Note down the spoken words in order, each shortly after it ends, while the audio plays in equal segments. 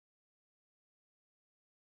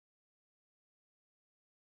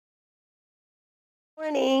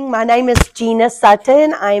Morning. My name is Gina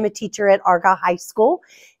Sutton. I am a teacher at Argyle High School,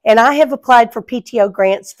 and I have applied for PTO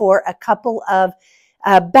grants for a couple of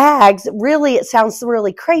bags. Really, it sounds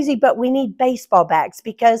really crazy, but we need baseball bags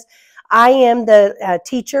because I am the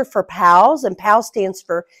teacher for PALS, and PALS stands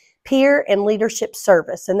for Peer and Leadership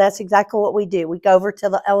Service, and that's exactly what we do. We go over to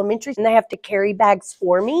the elementary, and they have to carry bags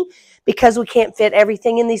for me because we can't fit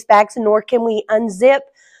everything in these bags, nor can we unzip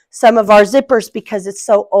some of our zippers because it's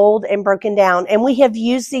so old and broken down. And we have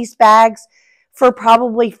used these bags for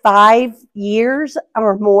probably 5 years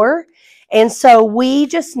or more. And so we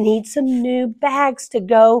just need some new bags to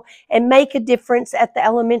go and make a difference at the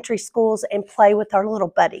elementary schools and play with our little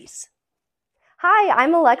buddies. Hi,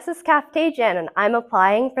 I'm Alexis Kaftajan, and I'm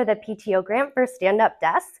applying for the PTO grant for stand-up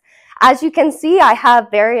desks. As you can see, I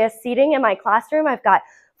have various seating in my classroom. I've got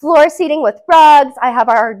floor seating with rugs. I have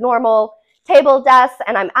our normal table desks,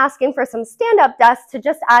 and I'm asking for some stand-up desks to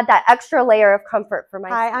just add that extra layer of comfort for my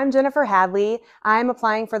Hi, I'm Jennifer Hadley. I'm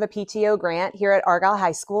applying for the PTO grant here at Argyle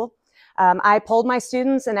High School. I polled my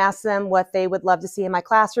students and asked them what they would love to see in my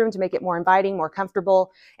classroom to make it more inviting, more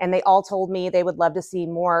comfortable, and they all told me they would love to see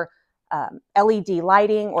more LED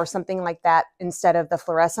lighting or something like that instead of the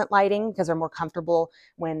fluorescent lighting because they're more comfortable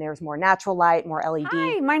when there's more natural light, more LED.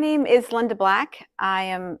 Hi, my name is Linda Black. I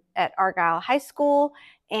am at Argyle High School,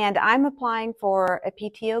 and I'm applying for a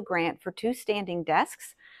PTO grant for 2 standing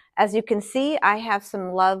desks. As you can see, I have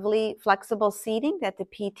some lovely flexible seating that the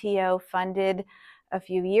PTO funded a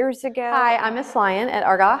few years ago. Hi, I'm Miss Lyon at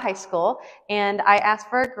Argyle High School, and I asked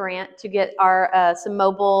for a grant to get our some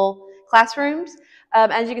mobile classrooms.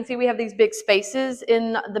 As you can see, we have these big spaces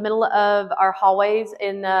in the middle of our hallways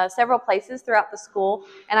in several places throughout the school,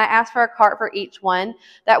 and I asked for a cart for each one.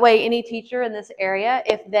 That way, any teacher in this area,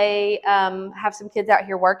 if they have some kids out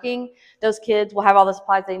here working, those kids will have all the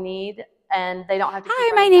supplies they need, and they don't have to keep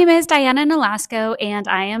Hi, my name is Diana Nolasco, and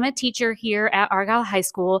I am a teacher here at Argyle High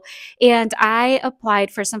School, and I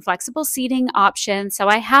applied for some flexible seating options. So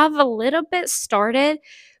I have a little bit started,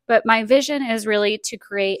 but my vision is really to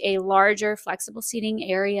create a larger flexible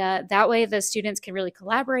seating area. That way the students can really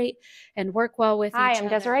collaborate and work well with each other. Hi, I'm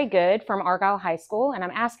Desiree Good from Argyle High School, and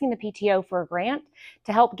I'm asking the PTO for a grant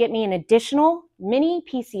to help get me an additional mini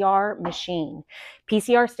PCR machine.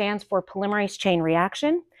 PCR stands for polymerase chain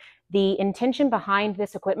reaction. The intention behind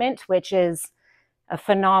this equipment, which is a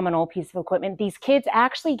phenomenal piece of equipment, these kids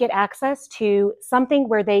actually get access to something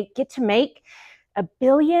where they get to make a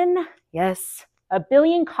billion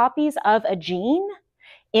copies of a gene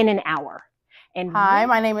in an hour. And hi,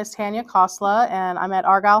 my name is Tanya Kosla, and I'm at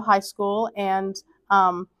Argyle High School, and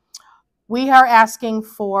we are asking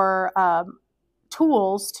for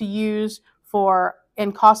tools to use for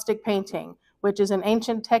encaustic painting, which is an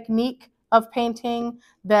ancient technique of painting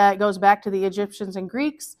that goes back to the Egyptians and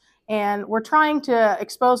Greeks, and we're trying to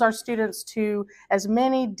expose our students to as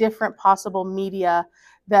many different possible media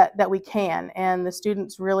that we can. And the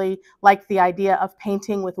students really like the idea of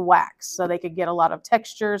painting with wax, so they could get a lot of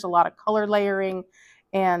textures, a lot of color layering,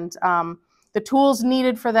 and the tools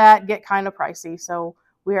needed for that get kind of pricey. So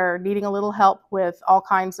we are needing a little help with all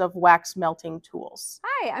kinds of wax melting tools.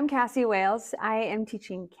 Hi, I'm Cassie Wales. I am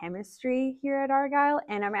teaching chemistry here at Argyle,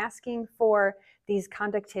 and I'm asking for these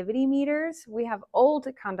conductivity meters. We have old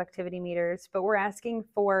conductivity meters, but we're asking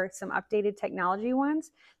for some updated technology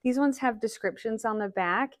ones. These ones have descriptions on the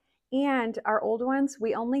back, and our old ones,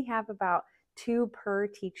 we only have about 2 per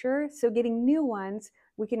teacher. So getting new ones,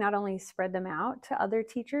 we can not only spread them out to other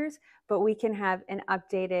teachers, but we can have an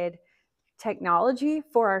updated technology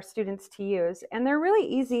for our students to use. And they're really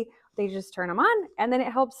easy. They just turn them on, and then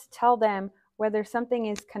it helps tell them whether something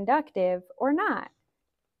is conductive or not.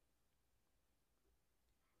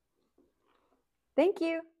 Thank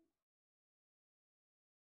you.